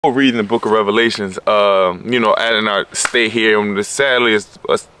Reading the book of Revelations, you know, adding our stay here, and sadly it's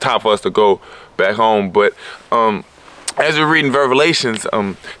time for us to go back home. But as we're reading Revelations,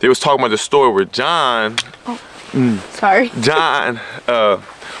 they was talking about the story where John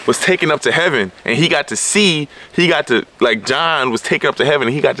was taken up to heaven, and he got to like, John was taken up to heaven,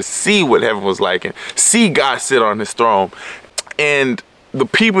 and he got to see what heaven was like and see God sit on his throne. And the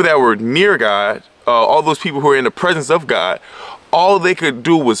people that were near God, all those people who were in the presence of God, all they could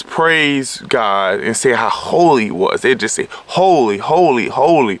do was praise God and say how holy he was. They'd just say, holy, holy,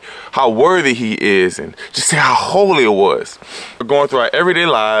 holy, how worthy he is, and just say how holy it was. We're going through our everyday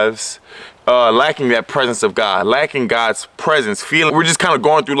lives, lacking that presence of God, lacking God's presence, feeling we're just kind of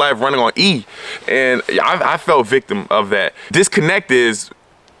going through life running on E. And I felt victim of that. Disconnect is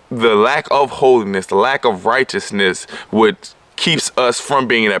the lack of holiness, the lack of righteousness, which keeps us from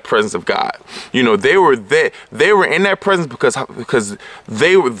being in that presence of God. You know, they were in that presence because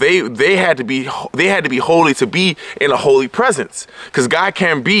they had to be holy to be in a holy presence. Because God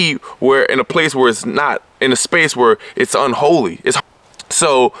can't be in a place where it's not, in a space where it's unholy.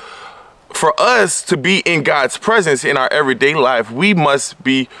 So for us to be in God's presence in our everyday life, we must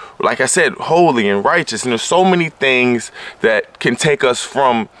be, like I said, holy and righteous. And there's so many things that can take us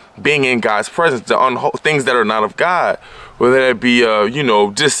from being in God's presence, things that are not of God, whether that be, you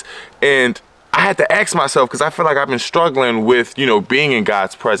know, and I had to ask myself, because I feel like I've been struggling with, you know, being in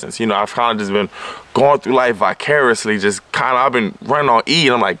God's presence. You know, I've kind of just been going through life vicariously, I've been running on E,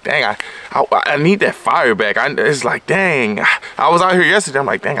 and I'm like, dang, I need that fire back. It's like, dang, I was out here yesterday, I'm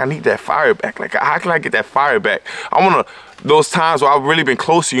like, dang, I need that fire back. Like, how can I get that fire back? I want to, those times where I've really been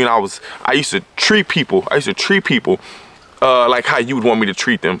close to you, and I used to treat people like how you would want me to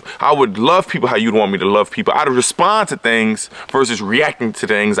treat them. I would love people how you'd want me to love people. I'd respond to things versus reacting to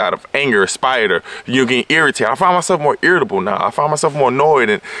things out of anger or spite, or, you know, getting irritated. I find myself more irritable now. I find myself more annoyed,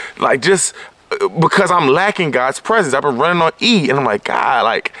 and like, just because I'm lacking God's presence. I've been running on E, and I'm like, God,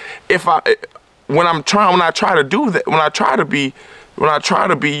 like, when I try to be,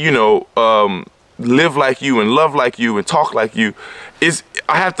 you know, live like you and love like you and talk like you,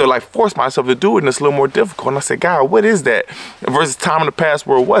 I have to like force myself to do it, and it's a little more difficult. And I said, God, what is that? Versus time in the past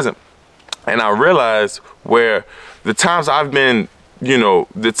where it wasn't. And I realized where the times I've been, you know,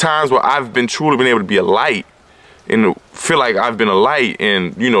 the times where I've been truly been able to be a light and feel like I've been a light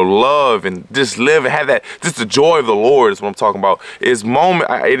and, you know, love and just live and have that, just the joy of the Lord is what I'm talking about. Is and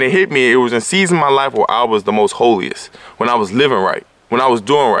it hit me, it was in season of my life where I was the most holiest, when I was living right, when I was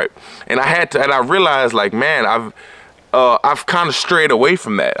doing right. And I realized, like, man, I've kind of strayed away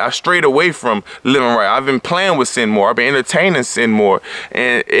from that. I strayed away from living right. I've been playing with sin more. I've been entertaining sin more.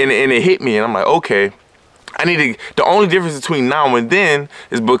 And it hit me, and I'm like, okay, the only difference between now and then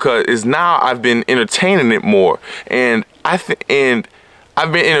is now I've been entertaining it more. And I've been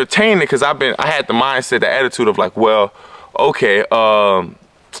entertaining it because I had the mindset, the attitude of like, well, okay,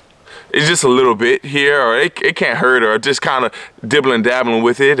 it's just a little bit here, or it can't hurt, or just kind of dibbling dabbling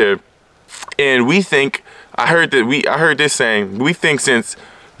with it. And we think, I heard this saying, we think since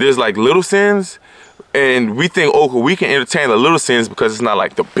there's like little sins, and we think, oh, we can entertain the little sins because it's not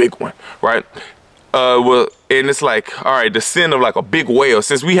like the big one, right? Well, and it's like, all right, the sin of like a big whale,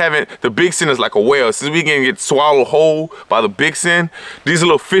 since the big sin is like a whale, since we can get swallowed whole by the big sin, these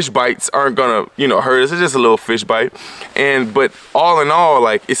little fish bites aren't gonna, you know, hurt us. It's just a little fish bite. But all in all,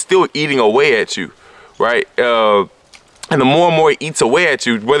 like, it's still eating away at you, right? And the more it eats away at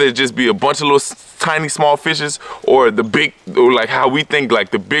you, whether it just be a bunch of little tiny small fishes, or the big, or like how we think,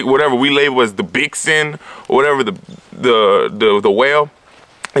 like the big, whatever we label as the big sin, or whatever, the whale,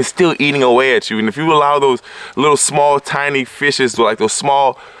 it's still eating away at you. And if you allow those little small tiny fishes, like those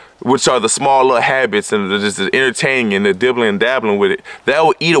small, which are the small little habits, and just entertaining and the dibbling and dabbling with it, that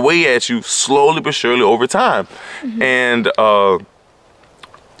will eat away at you slowly but surely over time. Mm-hmm. And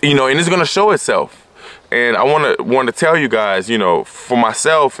you know, and it's gonna show itself. And I want to tell you guys, you know, for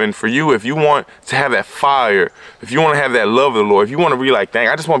myself and for you, if you want to have that fire, if you want to have that love of the Lord, if you want to be like, dang,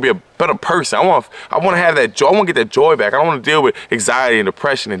 I just want to be a better person. I want to have that joy. I want to get that joy back. I don't want to deal with anxiety and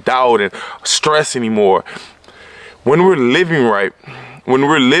depression and doubt and stress anymore. When we're living right, and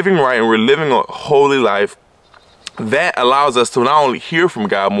we're living a holy life, that allows us to not only hear from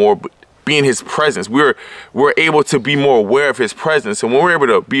God more, but be in His presence. We're able to be more aware of His presence, and when we're able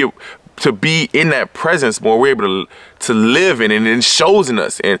to be in that presence more, we're able to live in it, and it shows in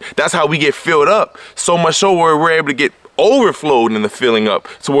us. And that's how we get filled up, so much so where we're able to get overflowed in the filling up,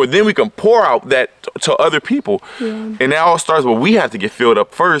 so where then we can pour out that to other people. And that all starts with, we have to get filled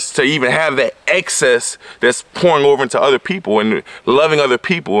up first to even have that excess that's pouring over into other people and loving other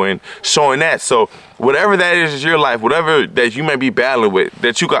people and showing that. So whatever that is in your life, whatever that you may be battling with,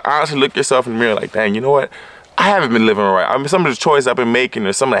 that you can honestly look yourself in the mirror like, dang, you know what? I haven't been living right. I mean, some of the choices I've been making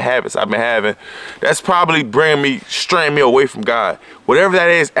or some of the habits I've been having, that's probably straying me away from God. Whatever that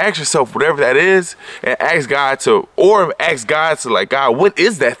is, ask yourself whatever that is and ask God to like, God, what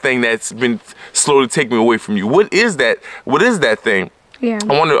is that thing that's been slowly taking me away from you? What is that? What is that thing? Yeah.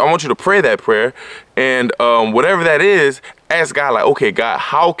 I want you to pray that prayer, and whatever that is, ask God, like, okay, God,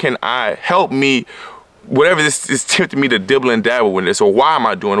 how can I help me? Whatever this is tempting me to dibble and dabble with this, or why am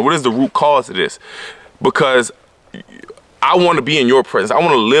I doing it? What is the root cause of this? Because I want to be in your presence. I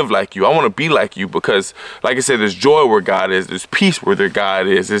want to live like you. I want to be like you, because, like I said, there's joy where God is. There's peace where God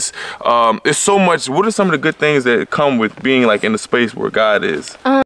is. There's so much. What are some of the good things that come with being like in the space where God is?